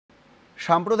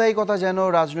সাম্প্রদায়িকতা যেন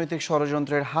রাজনৈতিক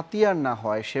ষড়যন্ত্রের হাতিয়ার না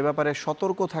হয় সে ব্যাপারে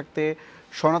সতর্ক থাকতে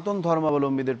সনাতন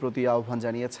ধর্মাবলম্বীদের প্রতি আহ্বান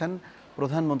জানিয়েছেন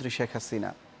প্রধানমন্ত্রী শেখ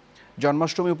হাসিনা।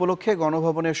 জন্মাষ্টমী উপলক্ষে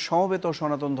গণভবনের সমবেত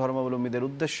সনাতন ধর্মাবলম্বীদের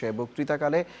উদ্দেশ্যে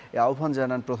বক্তৃতাকালে এ আহ্বান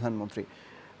জানান প্রধানমন্ত্রী।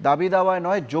 দাবি দাওয়ায়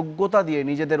নয়, যোগ্যতা দিয়ে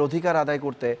নিজেদের অধিকার আদায়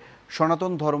করতে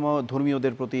সনাতন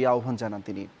ধর্মীয়দের প্রতি আহ্বান জানান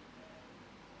তিনি।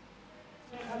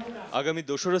 আগামী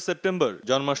 ২রা সেপ্টেম্বর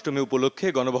জন্মাষ্টমী উপলক্ষে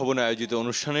গণভবনে আয়োজিত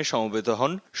অনুষ্ঠানে সমবেত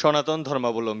হন সনাতন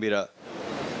ধর্মাবলম্বীরা।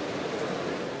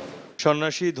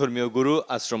 সন্ন্যাসী, ধর্মীয় গুরু,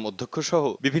 আশ্রম অধ্যক্ষ সহ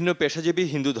বিভিন্ন পেশাজীবী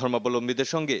হিন্দু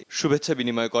ধর্মাবলম্বীদের সঙ্গে শুভেচ্ছা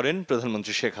বিনিময় করেন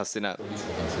প্রধানমন্ত্রী শেখ হাসিনা।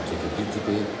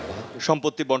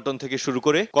 সম্পত্তি বন্টন থেকে শুরু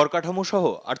করে করকাঠামো সহ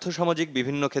আর্থসামাজিক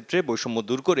বিভিন্ন ক্ষেত্রে বৈষম্য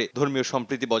দূর করে ধর্মীয়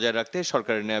সম্প্রীতি বজায় রাখতে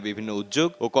সরকারের নেওয়া বিভিন্ন উদ্যোগ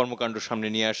ও কর্মকাণ্ড সামনে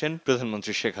নিয়ে আসেন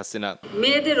প্রধানমন্ত্রী শেখ হাসিনা।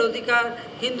 মেয়েদের অধিকার,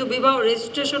 হিন্দু বিবাহ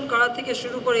রেজিস্ট্রেশন করা থেকে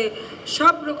শুরু করে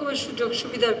সব রকমের সুযোগ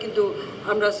সুবিধার কিন্তু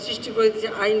আমরা সৃষ্টি করে দিচ্ছি,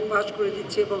 আইন পাস করে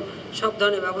দিচ্ছি এবং সব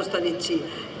ধরনের ব্যবস্থা নিচ্ছি।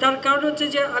 তার কারণ হচ্ছে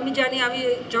যে আমি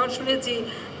যখন শুনেছি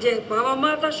যে বাবা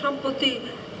মা তার সম্পত্তি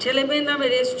ছেলে মেয়ের নামে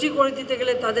রেজিস্ট্রি করে দিতে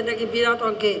গেলে তাদের নাকি বিরাট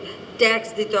অঙ্কে ট্যাক্স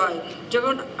দিতে হয়,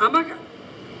 যখন আমার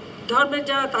ধর্মের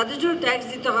যারা তাদের জন্য ট্যাক্স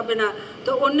দিতে হবে না,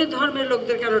 তো অন্য ধর্মের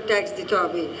লোকদের কেন ট্যাক্স দিতে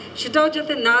হবে, সেটাও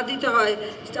যাতে না দিতে হয়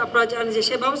আপনারা জানেন যে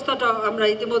সে ব্যবস্থাটাও আমরা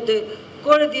ইতিমধ্যে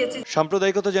করে দিয়েছি।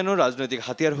 সাম্প্রদায়িকতা যেন রাজনৈতিক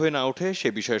হাতিয়ার হয়ে না ওঠে সে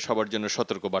বিষয়ে সবার জন্য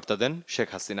সতর্ক বার্তা দেন শেখ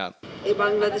হাসিনা। এই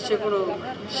বাংলাদেশে কোনো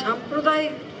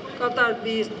সাম্প্রদায়িকতার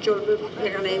বীজ চলবে,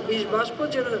 এখানে বীজ বাষ্প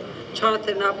যেন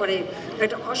ছড়াতে না পারে।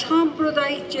 একটা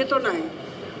অসাম্প্রদায়িক চেতনায়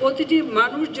প্রতিটি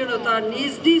মানুষ যেন তার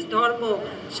নিজ নিজ ধর্ম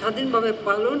স্বাধীনভাবে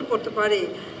পালন করতে পারে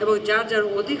এবং যার যার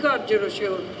অধিকার যেন সে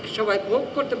সবাই ভোগ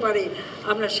করতে পারে,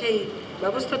 আমরা সেই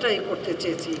ব্যবস্থাটাই করতে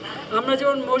চেয়েছি। আমরা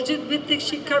যেমন মসজিদ ভিত্তিক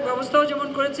শিক্ষার ব্যবস্থাও যেমন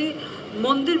করেছি,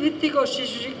 মন্দির ভিত্তিক ও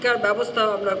শিশু শিক্ষার ব্যবস্থাও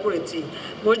আমরা করেছি।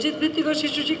 মসজিদ ভিত্তিক ও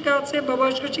শিশু শিক্ষা আছে বা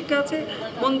বয়স্ক শিক্ষা আছে,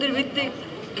 মন্দির ভিত্তিক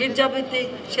গির্জাভিত্তিক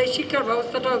সেই শিক্ষার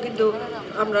ব্যবস্থাটাও কিন্তু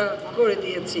আমরা করে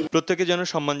দিয়েছি। প্রত্যেকে যেন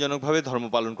সম্মানজনকভাবে ধর্ম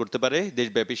পালন করতে পারে,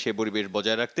 দেশব্যাপী সে পরিবেশ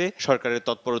বজায় রাখতে সরকারের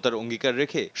তৎপরতার অঙ্গীকার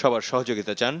রেখে সবার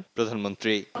সহযোগিতা চান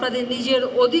প্রধানমন্ত্রী। আপনাদের নিজের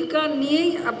অধিকার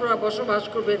নিয়েই আপনারা বসবাস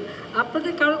করবেন,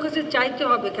 আপনাদের কারো কাছে চাইতে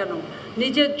হবে কেন?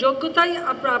 নিজের যোগ্যতাই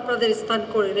আপনারা আপনাদের স্থান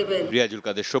করে নেবেন। রিয়াজুল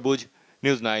কাদের সবুজ,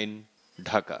 নিউজ 9,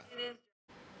 ঢাকা।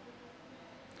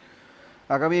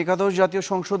 আগামী একাদশ জাতীয়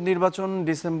সংসদ নির্বাচন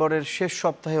ডিসেম্বরের শেষ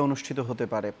সপ্তাহে অনুষ্ঠিত হতে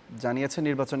পারে জানিয়েছে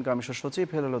নির্বাচন কমিশন সচিব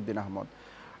হেলাল উদ্দিন আহমদ।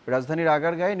 রাজধানীর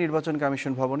আগারগাঁয়ে নির্বাচন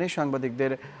কমিশন ভবনে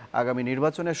সাংবাদিকদের আগামী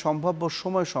নির্বাচনের সম্ভাব্য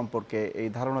সময় সম্পর্কে এই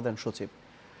ধারণা দেন সচিব।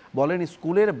 বলেন,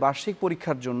 স্কুলের বার্ষিক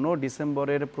পরীক্ষার জন্য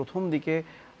ডিসেম্বরের প্রথম দিকে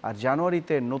আর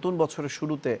জানুয়ারিতে নতুন বছরের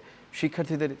শুরুতে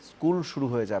শিক্ষার্থীদের স্কুল শুরু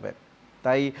হয়ে যাবে,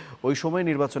 তাই ওই সময়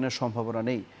নির্বাচনের সম্ভাবনা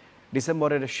নেই।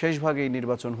 ডিসেম্বরের শেষ ভাগেই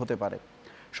নির্বাচন হতে পারে।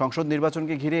 সংসদ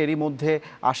নির্বাচনকে ঘিরে এরই মধ্যে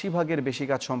 ৮০% বেশি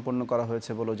কাজ সম্পন্ন করা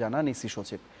হয়েছে বলে জানান ইসি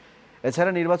সচিব।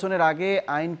 এছাড়া নির্বাচনের আগে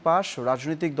আইন পাশ,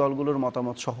 রাজনৈতিক দলগুলোর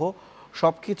মতামত সহ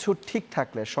সবকিছু ঠিক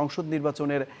থাকলে সংসদ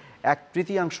নির্বাচনের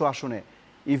 1/3 আসনে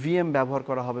ইভিএম ব্যবহার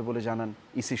করা হবে বলে জানান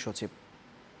ইসি সচিব।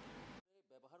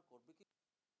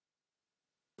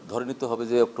 ধরে নিতে হবে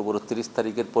যে অক্টোবর 30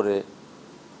 তারিখের পরে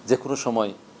যে কোনো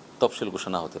সময় তফসিল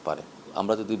ঘোষণা হতে পারে।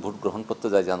 আমরা যদি ভোট গ্রহণ করতে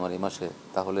যাই জানুয়ারি মাসে,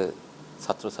 তাহলে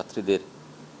ছাত্রছাত্রীদের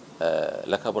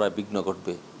লেখাপড়ায় বিঘ্ন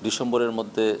ঘটবে। ডিসেম্বরের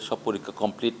মধ্যে সব পরীক্ষা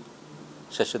কমপ্লিট,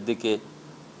 শেষের দিকে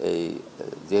এই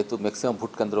যেহেতু ম্যাক্সিমাম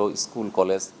ভোট কেন্দ্র স্কুল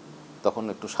কলেজ, তখন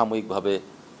একটু সাময়িকভাবে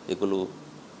এগুলো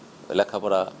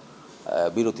লেখাপড়া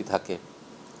বিরতি থাকে,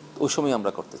 ওই সময়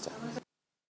আমরা করতে চাই।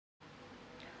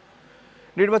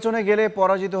 নির্বাচনে গেলে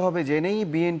পরাজিত হবে জেনেই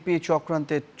বিএনপি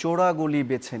চক্রান্তের চোরাগুলি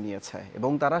বেছে নিয়েছে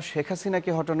এবং তারা শেখ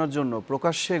হাসিনাকে হটানোর জন্য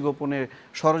প্রকাশ্যে গোপনে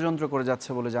ষড়যন্ত্র করে যাচ্ছে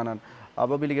বলে জানান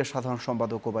আওয়ামী লীগের সাধারণ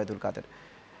সম্পাদক ওবায়দুল কাদের।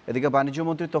 এদিকে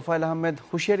বাণিজ্যমন্ত্রী তোফায়েল আহমেদ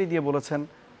হুঁশিয়ারি দিয়ে বলেছেন,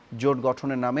 জোট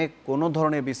গঠনের নামে কোনো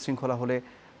ধরনের বিশৃঙ্খলা হলে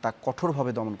তা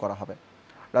কঠোরভাবে দমন করা হবে।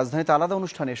 রাজধানীতে আলাদা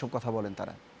অনুষ্ঠানে এসব কথা বলেন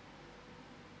তারা।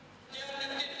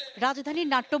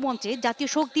 রাজধানীর নাট্যমঞ্চে জাতীয়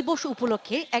শোক দিবস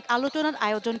উপলক্ষে এক আলোচনার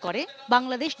আয়োজন করে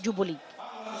বাংলাদেশ যুবলীগ।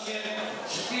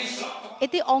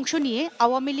 এতে অংশ নিয়ে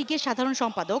আওয়ামী লীগের সাধারণ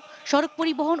সম্পাদক, সড়ক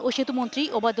পরিবহন ও সেতুমন্ত্রী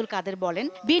ওবায়দুল কাদের বলেন,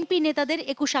 বিএনপি নেতাদের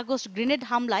 21 আগস্ট গ্রেনেড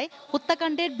হামলায়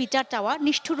হত্যাকাণ্ডের বিচার চাওয়া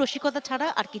নিষ্ঠুর রসিকতা ছাড়া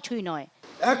আর কিছুই নয়।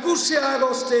 21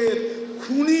 আগস্টের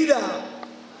খুনিরা,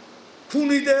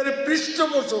 খুনিদের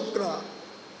পৃষ্ঠপোষকরা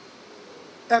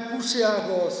 21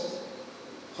 আগস্ট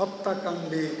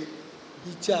হত্যাকাণ্ডের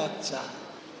বিচার চায়,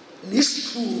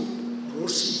 নিষ্ঠুর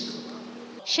রসিকতা।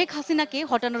 শেখ হাসিনাকে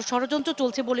হটানোর ষড়যন্ত্র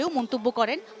চলছে বলেও মন্তব্য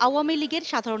করেন আওয়ামী লীগের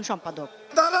সাধারণ সম্পাদক।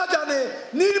 তারা জানে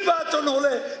নির্বাচন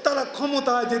হলে তারা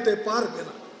ক্ষমতায় যেতে পারবে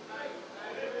না,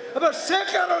 এবার সে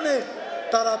কারণে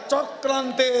তারা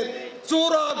চক্রান্তের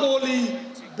চোরাগলি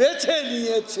বেছে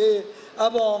নিয়েছে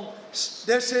এবং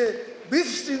দেশে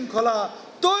বিশৃঙ্খলা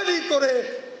তৈরি করে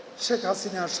শেখ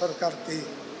হাসিনা সরকারকে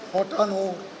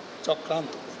হটানোর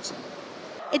চক্রান্ত করছে।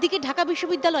 এদিকে ঢাকা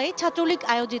বিশ্ববিদ্যালয়ে ছাত্রলীগ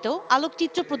আয়োজিত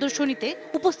আলোকচিত্র প্রদর্শনীতে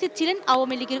উপস্থিত ছিলেন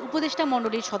আওয়ামী লীগের উপদেষ্টা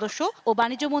মণ্ডলীর সদস্য ও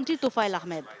বাণিজ্য মন্ত্রী তোফায়েল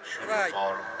আহমেদ।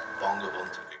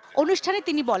 অনুষ্ঠানে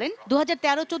তিনি বলেন,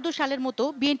 2013-14 সালের মতো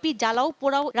বিএনপি জ্বালাও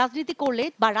পোড়াও রাজনীতি করলে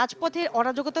বা রাজপথের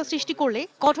অরাজকতা সৃষ্টি করলে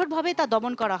কঠোরভাবে তা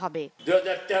দমন করা হবে।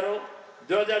 2013,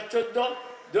 2014,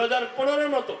 2015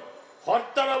 মতো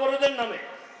হরতাল অবরোধের নামে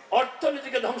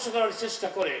অর্থনীতিকে ধ্বংস করার চেষ্টা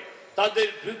করে তাদের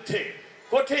বিরুদ্ধে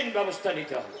কঠিন ব্যবস্থা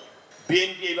নিতে হবে।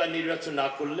 বিএনপি এবার নির্বাচন না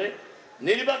করলে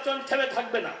নির্বাচন থেমে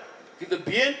থাকবে না, কিন্তু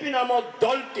বিএনপি নামক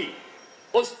দলটি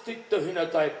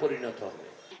অস্তিত্বহীনতায় পরিণত হবে।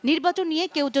 নির্বাচন নিয়ে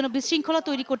কেউ যেন বিশৃঙ্খলা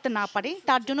তৈরি করতে না পারে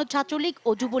তার জন্য ছাত্রলীগ ও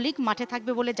যুবলীগ মাঠে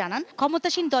থাকবে বলে জানান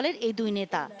ক্ষমতাসীন দলের এই দুই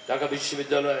নেতা। ঢাকা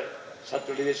বিশ্ববিদ্যালয়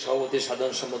ছাত্রলীগের সভাপতি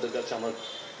সাধারণ সম্পাদকের কাছে আমার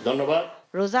ধন্যবাদ।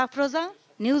 রোজা আফরোজা,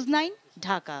 নিউজ 9,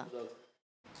 ঢাকা।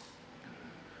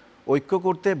 ঐক্য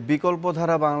করতে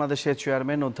বিকল্পধারা বাংলাদেশের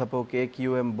চেয়ারম্যান অধ্যাপক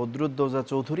AQM বদরুদ্দোজা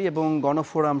চৌধুরী এবং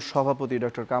গণফোরাম সভাপতি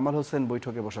ডক্টর কামাল হোসেন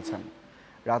বৈঠকে বসেছেন।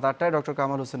 রাত 8টায় ডক্টর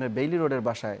কামাল হোসেনের বেইলি রোডের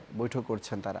বাসায় বৈঠক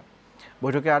করছেন তারা।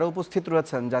 বৈঠকে আরও উপস্থিত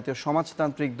রয়েছেন জাতীয়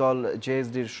সমাজতান্ত্রিক দল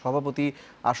JSDর সভাপতি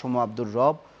আসম আব্দুর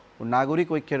রব ও নাগরিক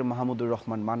ঐক্যের মাহমুদুর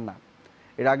রহমান মান্না।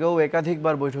 এর আগেও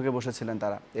একাধিকবার বৈঠকে বসেছিলেন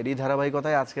তারা। এরই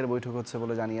ধারাবাহিকতায় আজকের বৈঠক হচ্ছে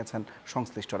বলে জানিয়েছেন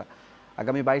সংশ্লিষ্টরা।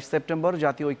 আগামী 22 সেপ্টেম্বর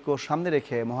জাতীয় ঐক্য সামনে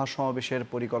রেখে মহাসমাবেশের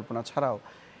পরিকল্পনা ছাড়াও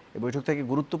এই বৈঠক থেকে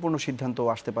গুরুত্বপূর্ণ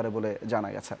সিদ্ধান্তও আসতে পারে বলে জানা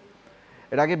গেছে।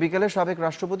 এর আগে বিকেলে সাবেক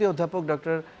রাষ্ট্রপতি অধ্যাপক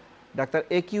ডাক্তার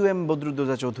AQM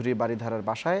বদরুদ্দোজা চৌধুরী বারিধারার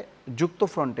বাসায়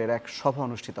যুক্তফ্রন্টের এক সভা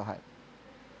অনুষ্ঠিত হয়।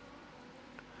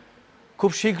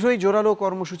 খুব শীঘ্রই জোরালো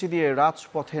কর্মসূচি দিয়ে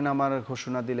রাজপথে নামার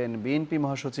ঘোষণা দিলেন বিএনপি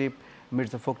মহাসচিব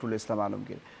মির্জা ফখরুল ইসলাম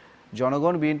আলমগীর।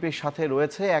 জনগণ বিএনপির সাথে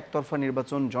রয়েছে, একতরফা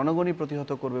নির্বাচন জনগণই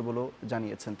প্রতিহত করবে বলেও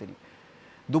জানিয়েছেন তিনি।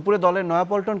 দুপুরে দলের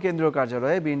নয়াপল্টন কেন্দ্রীয়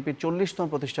কার্যালয়ে বিএনপির 40তম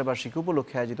প্রতিষ্ঠাবার্ষিকী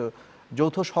উপলক্ষে আয়োজিত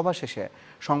যৌথ সভা শেষে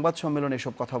সংবাদ সম্মেলনে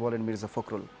এসব কথা বলেন মির্জা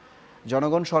ফখরুল।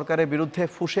 জনগণ সরকারের বিরুদ্ধে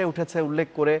ফুঁসে উঠেছে উল্লেখ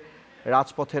করে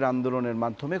রাজপথের আন্দোলনের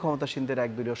মাধ্যমে ক্ষমতাসীনদের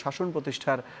একদলীয় শাসন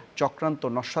প্রতিষ্ঠার চক্রান্ত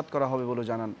নস্যাৎ করা হবে বলে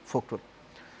জানান ফখরুল।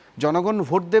 জনগণ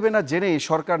ভোট দেবে না জেনেই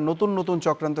সরকার নতুন নতুন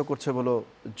চক্রান্ত করছে বলেও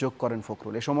যোগ করেন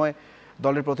ফখরুল। এ সময়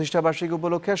দলের প্রতিষ্ঠাবার্ষিকী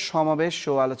উপলক্ষে সমাবেশ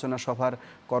ও আলোচনা সভার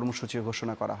কর্মসূচি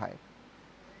ঘোষণা করা হয়।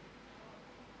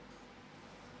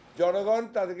 জনগণ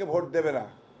তাদেরকে ভোট দেবে না,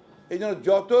 এই জন্য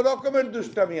যত রকমের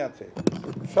দুষ্টামি আছে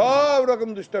সব রকম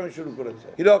দুষ্টামি শুরু করেছে।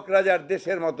 হীরক রাজার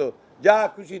দেশের মতো যা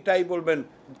খুশি তাই বলবেন,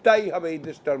 তাই হবে এই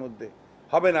দেশটার মধ্যে,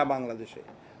 হবে না বাংলাদেশে।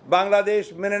 বাংলাদেশ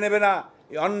মেনে নেবে না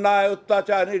এই অন্যায়,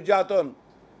 অত্যাচার, নির্যাতন।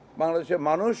 বাংলাদেশের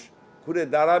মানুষ ঘুরে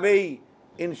দাঁড়াবেই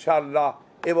ইনশাআল্লাহ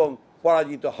এবং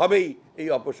পরাজিত হবেই এই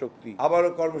অপশক্তি।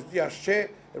 আবারও কর্মসূচি আসছে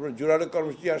এবং জোরালো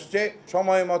কর্মসূচি আসছে,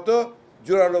 সময় মতো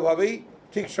জোরালোভাবেই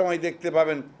ঠিক সময় দেখতে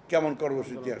পাবেন কেমন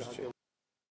কর্মসূচি আসছে।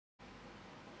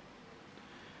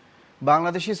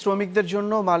 বাংলাদেশি শ্রমিকদের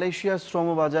জন্য মালয়েশিয়ার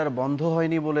শ্রমবাজার বন্ধ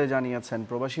হয়নি বলে জানিয়েছেন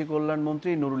প্রবাসী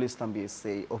কল্যাণমন্ত্রী নুরুল ইসলাম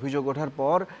বিএসসি। অভিযোগ ওঠার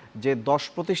পর যে 10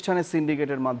 প্রতিষ্ঠানের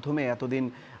সিন্ডিকেটের মাধ্যমে এতদিন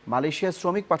মালয়েশিয়ার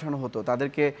শ্রমিক পাঠানো হতো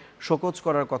তাদেরকে শোকজ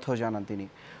করার কথাও জানান তিনি।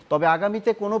 তবে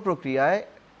আগামীতে কোনো প্রক্রিয়ায়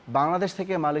বাংলাদেশ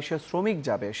থেকে মালয়েশিয়ার শ্রমিক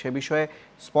যাবে সে বিষয়ে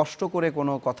স্পষ্ট করে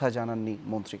কোনো কথা জানাননি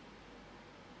মন্ত্রী।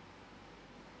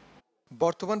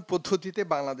 বর্তমান পদ্ধতিতে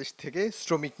বাংলাদেশ থেকে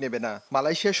শ্রমিক নেবে না।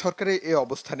 মালয়েশিয়া সরকারের এই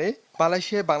অবস্থানে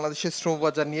মালয়েশিয়ায় বাংলাদেশের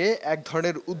শ্রমবাজার নিয়ে এক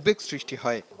ধরনের উদ্বেগ সৃষ্টি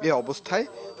হয়। এ অবস্থায়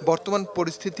বর্তমান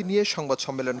পরিস্থিতি নিয়ে সংবাদ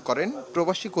সম্মেলন করেন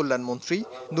প্রবাসী কল্যাণ মন্ত্রী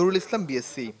নুরুল ইসলাম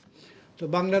বিএসসি। তো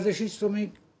বাংলাদেশি শ্রমিক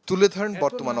তুলে ধরেন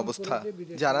বর্তমান অবস্থা,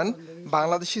 জানান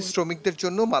বাংলাদেশি শ্রমিকদের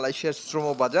জন্য মালয়েশিয়ার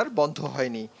শ্রমবাজার বন্ধ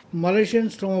হয়নি। মালয়েশিয়ান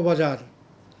শ্রমবাজার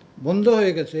বন্ধ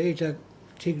হয়ে গেছে এটা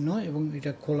ঠিক নয় এবং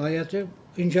এটা খোলাই আছে,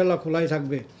 ইনশাল্লাহ খোলাই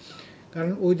থাকবে।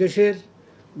 কারণ ওই দেশের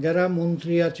যারা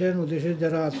মন্ত্রী আছেন, ওই দেশের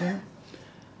যারা আছেন,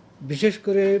 বিশেষ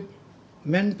করে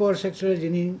ম্যান পাওয়ার সেক্টরে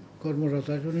যিনি কর্মরত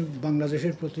আছেন,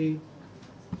 বাংলাদেশের প্রতি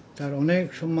তার অনেক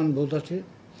সম্মান বোধ আছে,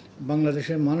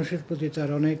 বাংলাদেশের মানুষের প্রতি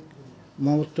তার অনেক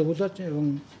মমত্ববোধ আছে এবং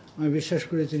আমি বিশ্বাস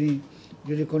করি তিনি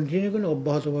যদি কন্টিনিউ করেন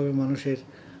অব্যাহতভাবে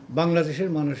বাংলাদেশের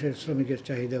মানুষের শ্রমিকের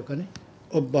চাহিদা ওখানে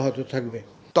অব্যাহত থাকবে।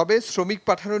 তবে শ্রমিক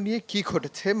পাঠানো নিয়ে কি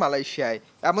ঘটেছে মালয়েশিয়ায়,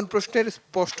 এমন প্রশ্নের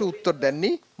স্পষ্ট উত্তর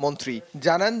দেননি মন্ত্রী।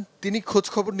 জানান তিনি খোঁজ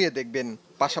খবর নিয়ে দেখবেন।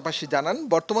 পাশাপাশি জানান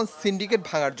বর্তমান সিন্ডিকেট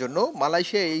ভাঙার জন্য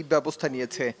মালয়েশিয়া এই ব্যবস্থা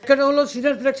নিয়েছে। এটা হলো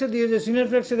সিনারফ্লেক্সে দিয়েছে,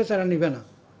 সিনারফ্লেক্স থেকে তারা নিবে না।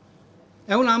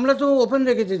 এখন আমরা তো ওপেন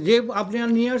রেখেছি, যে আপনি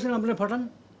নিয়ে আসেন আপনি পাঠান,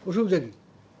 অসুবিধা কি?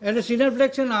 এটা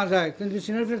সিনারফ্লেক্সে না যায়, কিন্তু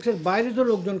সিনারফ্লেক্সের বাইরে তো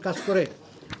লোকজন কাজ করে,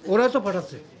 ওরা তো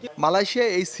পাঠাচ্ছে। মালয়েশিয়া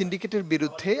এই সিন্ডিকেটের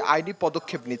বিরুদ্ধে আইনি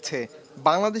পদক্ষেপ নিচ্ছে।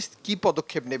 বাংলাদেশ কি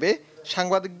পদক্ষেপ নেবে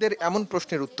সাংবাদিকদের এমন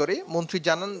প্রশ্নের উত্তরে মন্ত্রী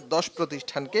জানান 10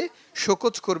 প্রতিষ্ঠানকে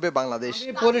শোকজ করবে বাংলাদেশ।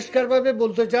 পরিষ্কারভাবে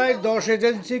বলতে চাই 10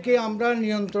 এজেন্সিকে আমরা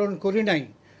নিয়ন্ত্রণ করি নাই,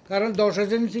 কারণ 10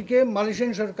 এজেন্সিকে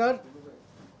মালয়েশিয়ান সরকার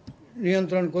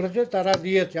নিয়ন্ত্রণ করেছে, তারা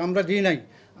দিয়েছে, আমরা দিই নাই।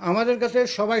 আমাদের কাছে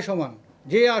সবাই সমান,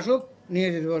 যে আসুক নিয়ে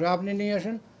যেতে পারবে, আপনি নিয়ে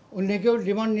আসেন, অন্য কেউ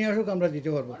ডিমান্ড নিয়ে আসুক, আমরা দিতে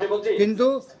পারবো। কিন্তু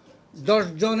 10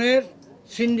 জনের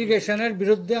সিন্ডিকেশনের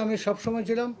বিরুদ্ধে আমি সবসময়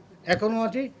ছিলাম, এখনও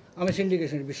আছি। আমি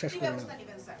সিন্ডিকেশনে বিশ্বাস করি না।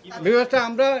 ব্যবস্থা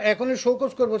আমরা এখনই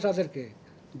শোকজ করবো তাদেরকে,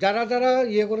 যারা যারা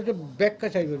ইয়ে করেছে ব্যাখ্যা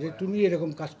চাইবে যে তুমি এরকম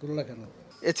কাজ করলে কেন।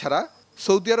 এছাড়া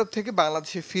সৌদি আরব থেকে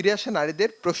বাংলাদেশে ফিরে আসা নারীদের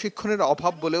প্রশিক্ষণের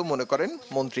অভাব বলেও মনে করেন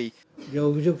মন্ত্রী। যে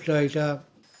অভিযোগটা এটা।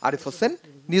 আরিফ হোসেন,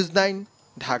 নিউজ 9,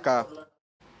 ঢাকা।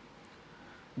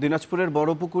 দিনাজপুরের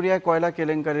বড়পুকুরিয়ায় কয়লা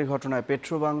কেলেঙ্কারির ঘটনায়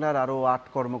পেট্রো বাংলার আরও 8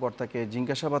 কর্মকর্তাকে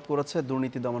জিজ্ঞাসাবাদ করেছে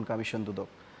দুর্নীতি দমন কমিশন দুদক।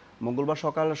 মঙ্গলবার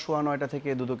সকাল 9:15 থেকে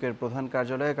দুদকের প্রধান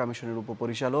কার্যালয়ে কমিশনের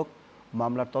উপপরিচালক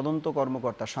মামলার তদন্ত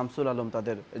কর্মকর্তা শামসুল আলম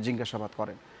তাদের জিজ্ঞাসাবাদ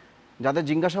করেন। যাদের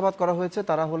জিজ্ঞাসাবাদ করা হয়েছে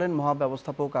তারা হলেন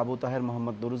মহাব্যবস্থাপক আবু তাহের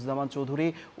মোহাম্মদ নুরুজ্জামান চৌধুরী,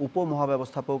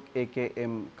 উপমহাব্যবস্থাপক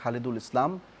AKM খালিদুল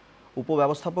ইসলাম,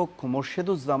 উপব্যবস্থাপক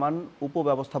মোর্শেদুজ্জামান,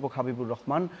 উপব্যবস্থাপক হাবিবুর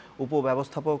রহমান,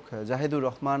 উপব্যবস্থাপক জাহিদুর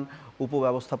রহমান,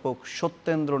 উপব্যবস্থাপক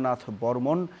সত্যেন্দ্রনাথ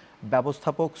বর্মন,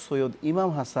 ব্যবস্থাপক সৈয়দ ইমাম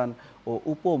হাসান ও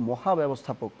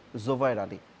উপমহাব্যবস্থাপক জোবায়ের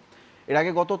আলী। এর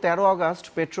আগে গত 13 আগস্ট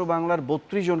পেট্রো বাংলার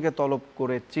 32 জনকে তলব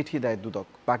করে চিঠি দেয় দুদক।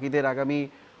 বাকিদের আগামী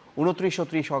 29 ও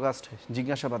 30 আগস্ট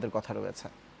জিজ্ঞাসাবাদের কথা রয়েছে।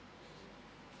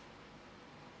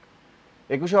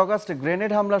 21 আগস্ট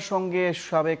গ্রেনেড হামলার সঙ্গে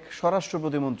সাবেক স্বরাষ্ট্র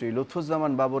প্রতিমন্ত্রী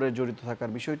লুৎফুজ্জামান বাবরের জড়িত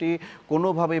থাকার বিষয়টি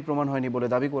কোনোভাবেই প্রমাণ হয়নি বলে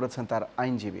দাবি করেছেন তার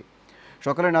আইনজীবী।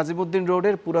 সকালে নাজিমউদ্দিন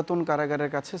রোডের পুরাতন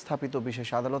কারাগারের কাছে স্থাপিত বিশেষ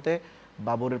আদালতে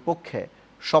বাবরের পক্ষে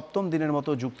 7ম দিনের মতো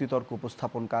যুক্তিতর্ক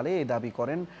উপস্থাপনকালে এই দাবি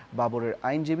করেন বাবরের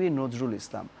আইনজীবী নজরুল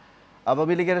ইসলাম।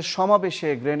 আওয়ামী লীগের সমাবেশে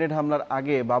গ্রেনেড হামলার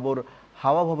আগে বাবর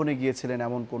হাওয়া ভবনে গিয়েছিলেন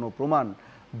এমন কোনো প্রমাণ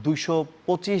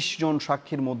 225 জন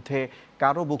সাক্ষীর মধ্যে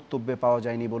কারো বক্তব্যে পাওয়া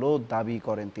যায়নি বলেও দাবি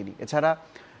করেন তিনি। এছাড়া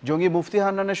জঙ্গি মুফতি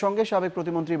হান্নানের সঙ্গে সাবেক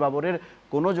প্রতিমন্ত্রী বাবরের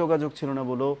কোনো যোগাযোগ ছিল না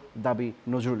বলেও দাবি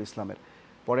নজরুল ইসলামের।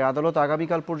 পরে আদালত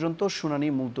আগামীকাল পর্যন্ত শুনানি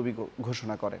মুলতবি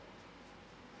ঘোষণা করে।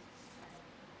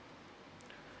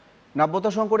 নাব্যতা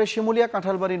সংকটে শিমুলিয়া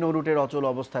কাঁঠালবাড়ি নৌরুটের অচল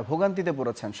অবস্থায় ভোগান্তিতে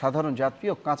পড়েছেন সাধারণ যাত্রী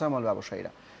ও কাঁচামাল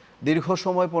ব্যবসায়ীরা। দীর্ঘ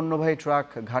সময় পণ্যবাহী ট্রাক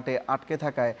ঘাটে আটকে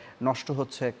থাকায় নষ্ট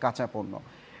হচ্ছে কাঁচা পণ্য,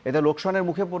 এতে লোকসানের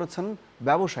মুখে পড়েছেন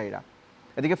ব্যবসায়ীরা।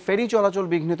 এদিকে ফেরি চলাচল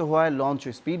বিঘ্নিত হওয়ায় লঞ্চ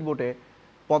ও স্পিড বোটে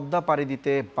পদ্মা পাড়ি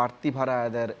দিতে বাড়তি ভাড়া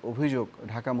আদায়ের অভিযোগ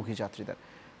ঢাকামুখী যাত্রীদের।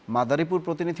 মাদারীপুর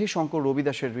প্রতিনিধি শঙ্কর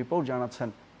রবিদাসের রিপোর্ট, জানাচ্ছেন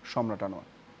সম্রাট আনোয়ার।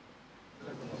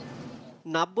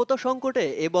 নাব্যতা সংকটে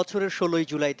এ বছরের 16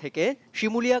 জুলাই থেকে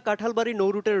শিমুলিয়া কাঁঠালবাড়ি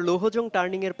নৌরুটের লোহজং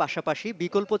টার্নিংয়ের পাশাপাশি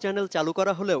বিকল্প চ্যানেল চালু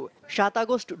করা হলেও 7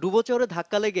 আগস্ট ডুবোচরে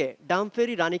ধাক্কা লেগে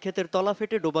ডামফেরি রানীক্ষেতের তলা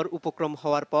ফেটে ডোবার উপক্রম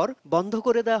হওয়ার পর বন্ধ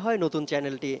করে দেওয়া হয় নতুন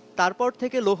চ্যানেলটি। তারপর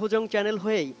থেকে লোহজং চ্যানেল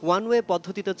হয়েই ওয়ান ওয়ে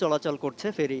পদ্ধতিতে চলাচল করছে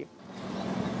ফেরি।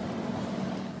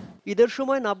 ঈদের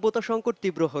সময় নাব্যতা সংকট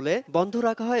তীব্র হলে বন্ধ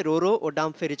রাখা হয় রোরো ও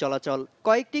ডাম ফেরি চলাচল।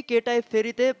 কয়েকটি কে টাইপ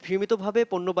ফেরিতে সীমিতভাবে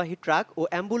পণ্যবাহী ট্রাক ও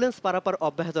অ্যাম্বুলেন্স পারাপার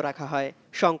অব্যাহত রাখা হয়।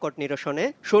 সংকট নিরসনে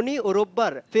শনি ও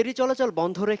রোববার ফেরি চলাচল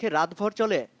বন্ধ রেখে রাতভর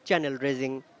চলে চ্যানেল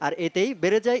রেজিং। আর এতেই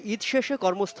বেড়ে যায় ঈদ শেষে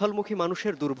কর্মস্থলমুখী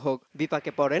মানুষের দুর্ভোগ।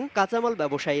 বিপাকে পড়েন কাঁচামাল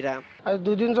ব্যবসায়ীরা। আজ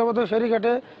 2 দিন যাবত ফেরি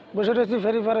ঘাটে বসে রয়েছি,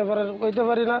 ফেরি পারে কইতে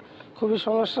পারি না, খুবই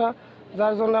সমস্যা,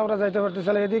 যার জন্য আমরা যাইতে পারতেছি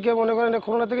না। এদিকে মনে করেন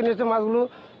খুলনা থেকে নিচে মাছগুলো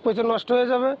পয়সা নষ্ট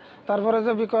হয়ে যাবে, তারপরে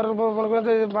যে বিক্রয় মনে করেন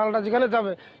যে মালটা যেখানে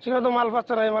যাবে সেখানে তো মাল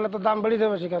পাচ্ছে না, এই মালে তো দাম বেড়ে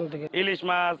যাবে সেখান থেকে। ইলিশ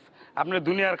মাছ আপনার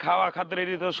দুনিয়ার খাওয়া খাদ্য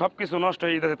তো সবকিছু নষ্ট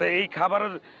হয়ে যেতেছে, তাই এই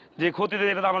খাবারের যে ক্ষতি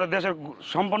এটা তো আমাদের দেশের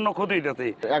সম্পূর্ণ ক্ষতি হইতেছে।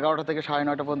 11টা থেকে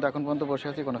 9:30 পর্যন্ত এখন পর্যন্ত বসে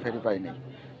আছি, কোনো ফেরি পাইনি।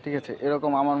 ঠিক আছে,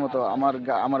 এরকম আমার মতো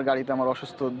আমার গাড়িতে আমার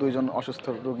অসুস্থ 2 জন অসুস্থ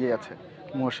রোগী আছে,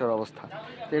 মুমূর্ষুর অবস্থা।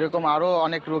 এরকম আরো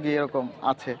অনেক রোগী এরকম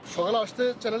আছে। সকালে আসতে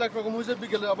চ্যানেল একরকম হয়ে যায়,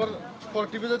 বিকেলে আবার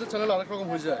টিভি যেতে চ্যানেল আরেক রকম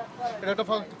হয়ে যায়। এটা একটা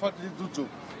প্রাকৃতিক দুর্যোগ।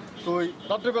 তো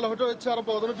রাত্রের বেলা হয়তো হচ্ছে আরো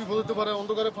বড় বিপদ হতে পারে,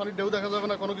 অন্ধকারে পানির ঢেউ দেখা যাবে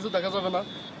না, কোনো কিছু দেখা যাবে না।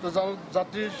 তো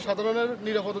যাত্রী সাধারণের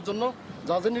নিরাপদের জন্য,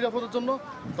 জাহাজের নিরাপদের জন্য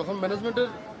তখন ম্যানেজমেন্টের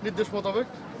নির্দেশ মোতাবেক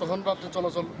তখন রাত্রে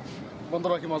চলাচল বন্ধ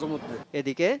রাখি মাঝে মধ্যে।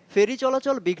 এদিকে ফেরি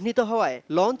চলাচল বিঘ্নিত হওয়ায়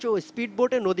লঞ্চ ও স্পিড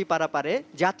বোটে নদী পারাপারে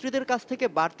যাত্রীদের কাছ থেকে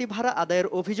বাড়তি ভাড়া আদায়ের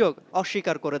অভিযোগ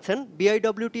অস্বীকার করেছেন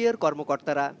BIWT এর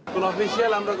কর্মকর্তারা। কোনো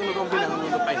অফিসিয়াল আমরা কোনো কমপ্লেইন এখন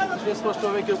পর্যন্ত পাইনি।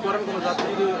 স্পষ্টভাবে কেউ করেন, কোনো যাত্রী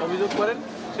যদি অভিযোগ করেন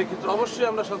সেক্ষেত্রে অবশ্যই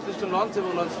আমরা সংশ্লিষ্ট লঞ্চ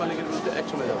এবং লঞ্চ মালিকের বিরুদ্ধে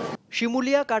অ্যাকশনে যাব।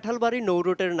 শিমুলিয়া কাঁঠালবাড়ি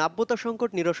নৌরুটের নাব্যতা সংকট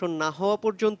নিরসন না হওয়া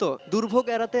পর্যন্ত দুর্ভোগ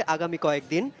এড়াতে আগামী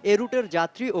কয়েকদিন এ রুটের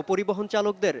যাত্রী ও পরিবহন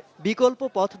চালকদের বিকল্প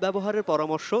পথ ব্যবহারের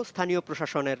পরামর্শ স্থানীয়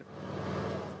প্রশাসনের।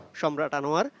 সম্রাট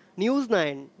আনোয়ার, নিউজ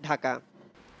 9, ঢাকা।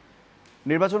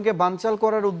 নির্বাচনকে বানচাল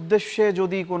করার উদ্দেশ্যে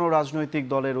যদি কোনো রাজনৈতিক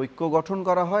দলের ঐক্য গঠন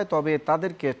করা হয় তবে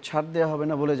তাদেরকে ছাড় দেওয়া হবে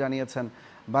না বলে জানিয়েছেন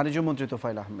বাণিজ্যমন্ত্রী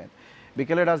তোফায়েল আহমেদ।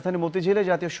 বিকেলে রাজধানী মতিঝিলে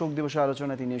জাতীয় শোক দিবসের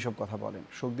আলোচনায় তিনি এসব কথা বলেন।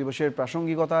 শোক দিবসের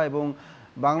প্রাসঙ্গিকতা এবং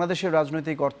বাংলাদেশের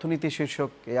রাজনৈতিক অর্থনীতি শীর্ষক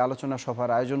এই আলোচনা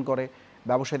সভার আয়োজন করে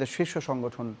ব্যবসায়ীদের শীর্ষ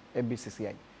সংগঠন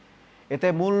FBCCI। এতে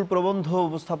মূল প্রবন্ধ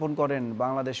উপস্থাপন করেন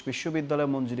বাংলাদেশ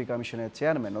বিশ্ববিদ্যালয় মঞ্জুরি কমিশনের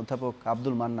চেয়ারম্যান অধ্যাপক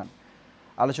আব্দুল মান্নান।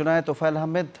 আলোচনায় তোফায়েল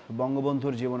আহমেদ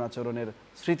বঙ্গবন্ধুর জীবন আচরণের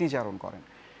স্মৃতিচারণ করেন।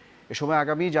 এ সময়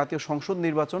আগামী জাতীয় সংসদ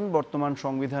নির্বাচন বর্তমান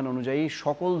সংবিধান অনুযায়ী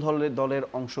সকল দলের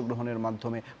অংশগ্রহণের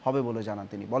মাধ্যমে হবে বলে জানান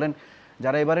তিনি। বলেন,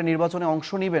 যারা এবারে নির্বাচনে অংশ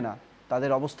নিবে না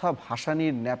তাদের অবস্থা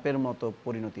ভাসানির ন্যাপের মতো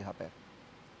পরিণতি হবে।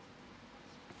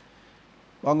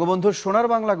 বঙ্গবন্ধুর সোনার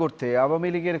বাংলা গড়তে আওয়ামী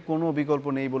লীগের কোনো বিকল্প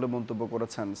নেই বলে মন্তব্য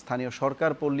করেছেন স্থানীয়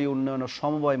সরকার, পল্লী উন্নয়ন ও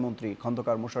সমবায় মন্ত্রী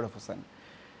খন্দকার মোশাররফ হোসেন।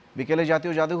 বিকেলে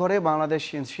জাতীয় জাদুঘরে বাংলাদেশ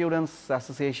ইন্স্যুরেন্স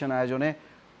অ্যাসোসিয়েশন আয়োজনে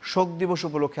শোক দিবস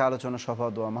উপলক্ষে আলোচনা সভা,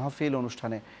 দোয়া মাহফিল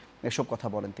অনুষ্ঠানে এসব কথা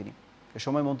বলেন তিনি। এ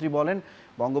সময় মন্ত্রী বলেন,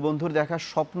 বঙ্গবন্ধুর দেখা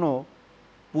স্বপ্ন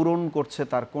পূরণ করছে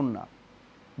তার কন্যা।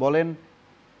 বলেন,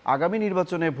 আগামী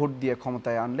নির্বাচনে ভোট দিয়ে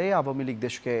ক্ষমতায় আনলে আওয়ামী লীগ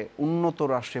দেশকে উন্নত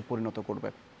রাষ্ট্রে পরিণত করবে।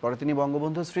 পরে তিনি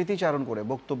বঙ্গবন্ধুর স্মৃতিচারণ করে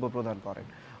বক্তব্য প্রদান করেন।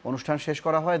 অনুষ্ঠান শেষ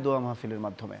করা হয় দোয়া মাহফিলের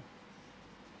মাধ্যমে।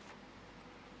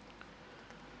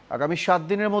 আগামী 7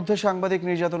 দিনের মধ্যে সাংবাদিক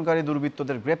নির্যাতনকারী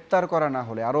দুর্বৃত্তদের গ্রেপ্তার করা না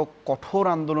হলে আরও কঠোর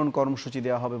আন্দোলন কর্মসূচি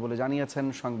দেওয়া হবে বলে জানিয়েছেন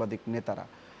সাংবাদিক নেতারা।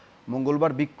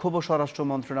 মঙ্গলবার বিক্ষোভ ও স্বরাষ্ট্র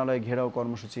মন্ত্রণালয়ে ঘেরাও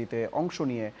কর্মসূচিতে অংশ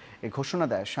নিয়ে এ ঘোষণা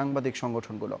দেয় সাংবাদিক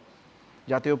সংগঠনগুলো।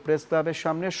 জাতীয় প্রেস ক্লাবের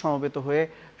সামনে সমবেত হয়ে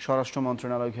স্বরাষ্ট্র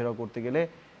মন্ত্রণালয় ঘেরাও করতে গেলে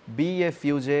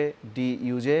BFUJ,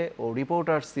 DUJ ও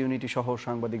রিপোর্টার্স ইউনিটি সহ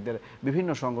সাংবাদিকদের বিভিন্ন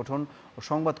সংগঠন ও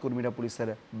সংবাদকর্মীরা পুলিশের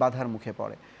বাধার মুখে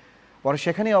পড়ে। পরে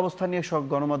সেখানেই অবস্থান নিয়ে সব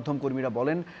গণমাধ্যম কর্মীরা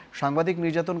বলেন, সাংবাদিক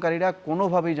নির্যাতনকারীরা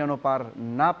কোনোভাবেই যেন পার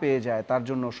না পেয়ে যায় তার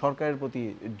জন্য সরকারের প্রতি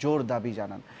জোর দাবি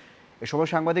জানান। এ সময়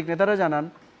সাংবাদিক নেতারা জানান,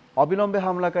 অবিলম্বে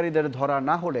হামলাকারীদের ধরা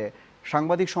না হলে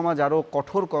সাংবাদিক সমাজ আরও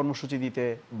কঠোর কর্মসূচি দিতে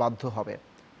বাধ্য হবে।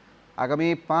 আগামী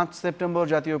 5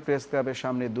 সেপ্টেম্বর জাতীয় প্রেস ক্লাবের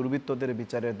সামনে দুর্বৃত্তদের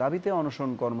বিচারের দাবিতে অনশন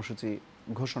কর্মসূচি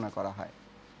ঘোষণা করা হয়।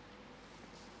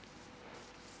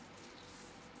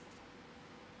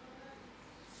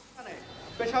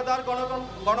 পেশাদার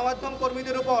গণমাধ্যম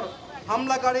কর্মীদের উপর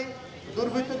হামলাকারী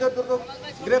দুর্বৃত্তদের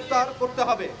গ্রেফতার করতে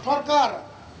হবে। সরকার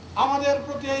আমাদের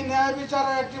প্রতি এই ন্যায়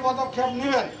বিচারের একটি পদক্ষেপ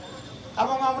নেবেন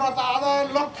এবং আমরা তা আদায়ের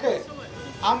লক্ষ্যে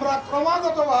আমরা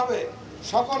ক্রমাগতভাবে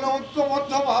সকলে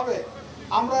ঐক্যবদ্ধভাবে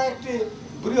আমরা একটি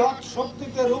বৃহৎ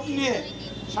শক্তিতে রূপ নিয়ে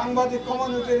সাংবাদিক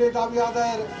কমিউনিটির দাবি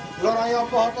আদায়ের লড়াই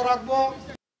অব্যাহত রাখব।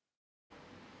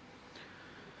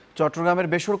 চট্টগ্রামের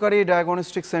বেসরকারি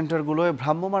ডায়াগনস্টিক সেন্টারগুলোয়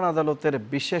ভ্রাম্যমাণ আদালতের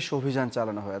বিশেষ অভিযান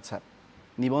চালানো হয়েছে।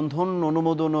 নিবন্ধন,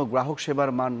 অনুমোদন ও গ্রাহক সেবার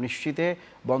মান নিশ্চিতে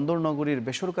বন্দরনগরীর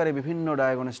বেসরকারি বিভিন্ন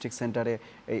ডায়াগনস্টিক সেন্টারে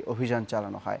এই অভিযান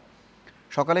চালানো হয়।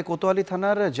 সকালে কোতোয়ালি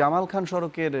থানার জামাল খান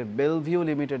সড়কের বেলভিউ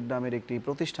লিমিটেড নামের একটি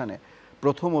প্রতিষ্ঠানে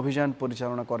প্রথম অভিযান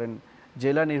পরিচালনা করেন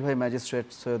জেলা নির্বাহী ম্যাজিস্ট্রেট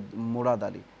সৈয়দ মুরাদ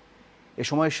আলী। এ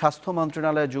সময় স্বাস্থ্য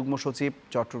মন্ত্রণালয়ের যুগ্ম সচিব,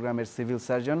 চট্টগ্রামের সিভিল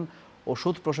সার্জন,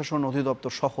 ওষুধ প্রশাসন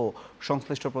অধিদপ্তর সহ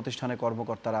সংশ্লিষ্ট প্রতিষ্ঠানের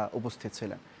কর্মকর্তারা উপস্থিত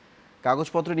ছিলেন।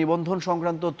 কাগজপত্র নিবন্ধন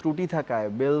সংক্রান্ত ত্রুটি থাকায়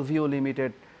বেলভিউ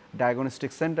লিমিটেড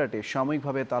ডায়াগনস্টিক সেন্টারটি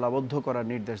সাময়িকভাবে তালাবদ্ধ করার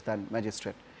নির্দেশ দেন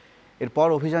ম্যাজিস্ট্রেট। এরপর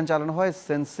অভিযান চালানো হয়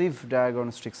সেন্সিভ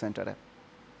ডায়াগনস্টিক সেন্টারে।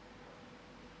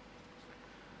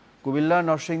 কুমিল্লা,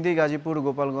 নরসিংদী, গাজীপুর,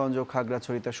 গোপালগঞ্জ ও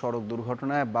খাগড়াছড়িতে সড়ক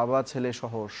দুর্ঘটনায় বাবা, ছেলে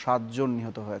সহ 7 জন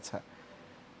নিহত হয়েছে।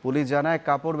 পুলিশ জানায়,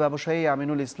 কাপড় ব্যবসায়ী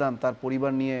আমিনুল ইসলাম তার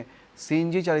পরিবার নিয়ে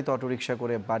সিএনজি চালিত অটোরিকশা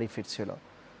করে বাড়ি ফিরছিল।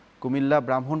 কুমিল্লা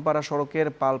ব্রাহ্মণপাড়া সড়কের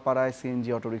পালপাড়ায়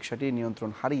সিএনজি অটোরিকশাটি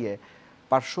নিয়ন্ত্রণ হারিয়ে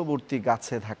পার্শ্ববর্তী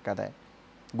গাছে ধাক্কা দেয়।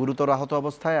 গুরুতর আহত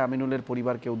অবস্থায় আমিনুলের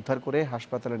পরিবারকে উদ্ধার করে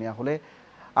হাসপাতালে নেওয়া হলে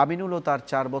আমিনুল ও তার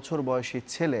 4 বছর বয়সী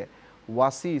ছেলে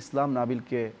ওয়াসি ইসলাম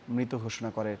নাবিলকে মৃত ঘোষণা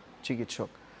করে চিকিৎসক।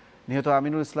 নিহত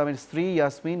আমিনুল ইসলামের স্ত্রী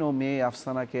ইয়াসমিন ও মেয়ে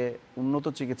আফসানাকে উন্নত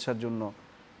চিকিৎসার জন্য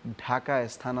ঢাকায়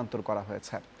স্থানান্তর করা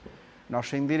হয়েছে।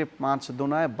 নরসিংদীর 5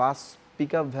 দোনায় বাস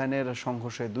পিকআপ ভ্যানের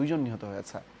সংঘর্ষে 2 জন নিহত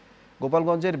হয়েছে।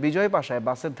 গোপালগঞ্জের বিজয়পাশায়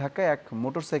বাসের ধাক্কায় এক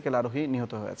মোটরসাইকেল আরোহী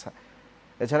নিহত হয়েছে।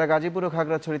 এছাড়া গাজীপুর ও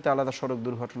খাগড়াছড়িতে আলাদা সড়ক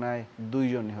দুর্ঘটনায় 2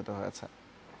 জন নিহত হয়েছে।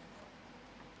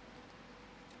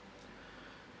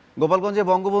 গোপালগঞ্জে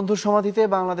বঙ্গবন্ধুর সমাধিতে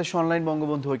বাংলাদেশ অনলাইন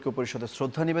বঙ্গবন্ধু ঐক্য পরিষদের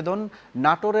শ্রদ্ধা নিবেদন,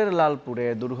 নাটোরের লালপুরে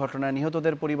দুর্ঘটনায়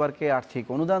নিহতদের পরিবারকে আর্থিক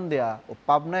অনুদান দেয়া ও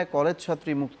পাবনায় কলেজ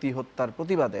ছাত্রী মুক্তি হত্যার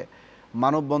প্রতিবাদে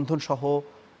মানববন্ধন সহ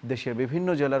দেশের বিভিন্ন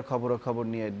জেলার খবরাখবর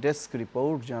নিয়ে ডেস্ক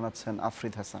রিপোর্ট জানাচ্ছেন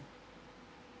আফরিদ হাসান।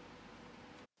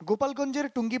 গোপালগঞ্জের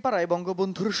টুঙ্গিপাড়ায়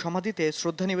বঙ্গবন্ধুর সমাধিতে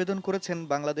শ্রদ্ধা নিবেদন করেছেন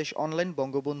বাংলাদেশ অনলাইন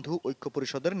বঙ্গবন্ধু ঐক্য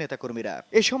পরিষদের নেতাকর্মীরা।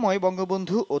 এ সময়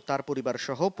বঙ্গবন্ধু ও তার পরিবার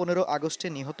সহ 15 আগস্টে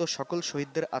নিহত সকল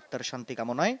শহীদদের আত্মার শান্তি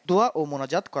কামনায় দোয়া ও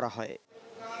মোনাজাত করা হয়।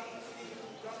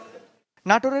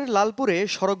 নাটোরের লালপুরে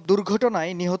সড়ক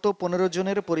দুর্ঘটনায় নিহত 15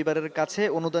 জনের পরিবারের কাছে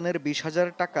অনুদানের 20,000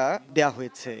 টাকা দেয়া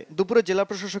হয়েছে। দুপুরে জেলা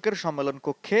প্রশাসকের সম্মেলন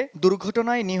কক্ষে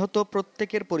দুর্ঘটনায় নিহত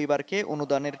প্রত্যেকের পরিবারকে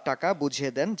অনুদানের টাকা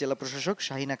বুঝিয়ে দেন জেলা প্রশাসক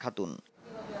শাহিনা খাতুন।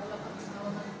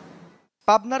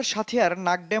 পাবনার সাথিয়ার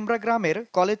নাগডেমরা গ্রামের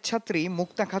কলেজ ছাত্রী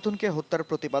মুক্তা খাতুনকে হত্যার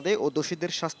প্রতিবাদে ও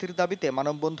দোষীদের শাস্তির দাবিতে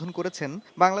মানববন্ধন করেছেন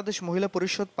বাংলাদেশ মহিলা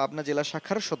পরিষদ পাবনা জেলা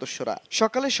শাখার সদস্যরা।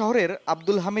 সকালে শহরের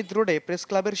আব্দুল হামিদ রোডে প্রেস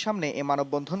ক্লাবের সামনে এ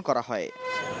মানববন্ধন করা হয়।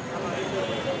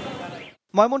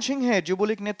 ময়মনসিংহে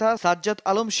যুবলীগ নেতা সাজ্জাদ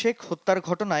আলম শেখ হত্যার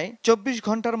ঘটনায় 24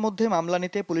 ঘন্টার মধ্যে মামলা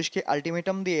নিতে পুলিশকে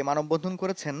আলটিমেটাম দিয়ে মানববন্ধন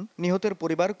করেছেন নিহতের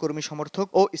পরিবার, কর্মী সমর্থক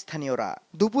ও স্থানীয়রা।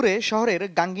 দুপুরে শহরের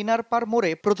গাঙ্গিনার পার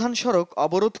মোড়ে প্রধান সড়ক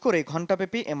অবরোধ করে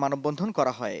ঘণ্টাব্যাপী এ মানববন্ধন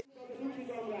করা হয়।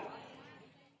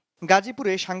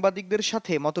 গাজীপুরে সাংবাদিকদের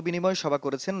সাথে মতবিনিময় সভা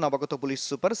করেছেন নবাগত পুলিশ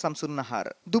সুপার শামসুন নাহার।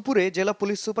 দুপুরে জেলা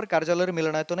পুলিশ সুপার কার্যালয়ের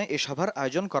মিলনায়তনে এ সভার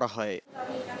আয়োজন করা হয়।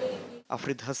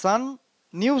 আফরিদ হাসান,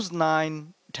 নিউজ 9,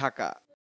 ঢাকা।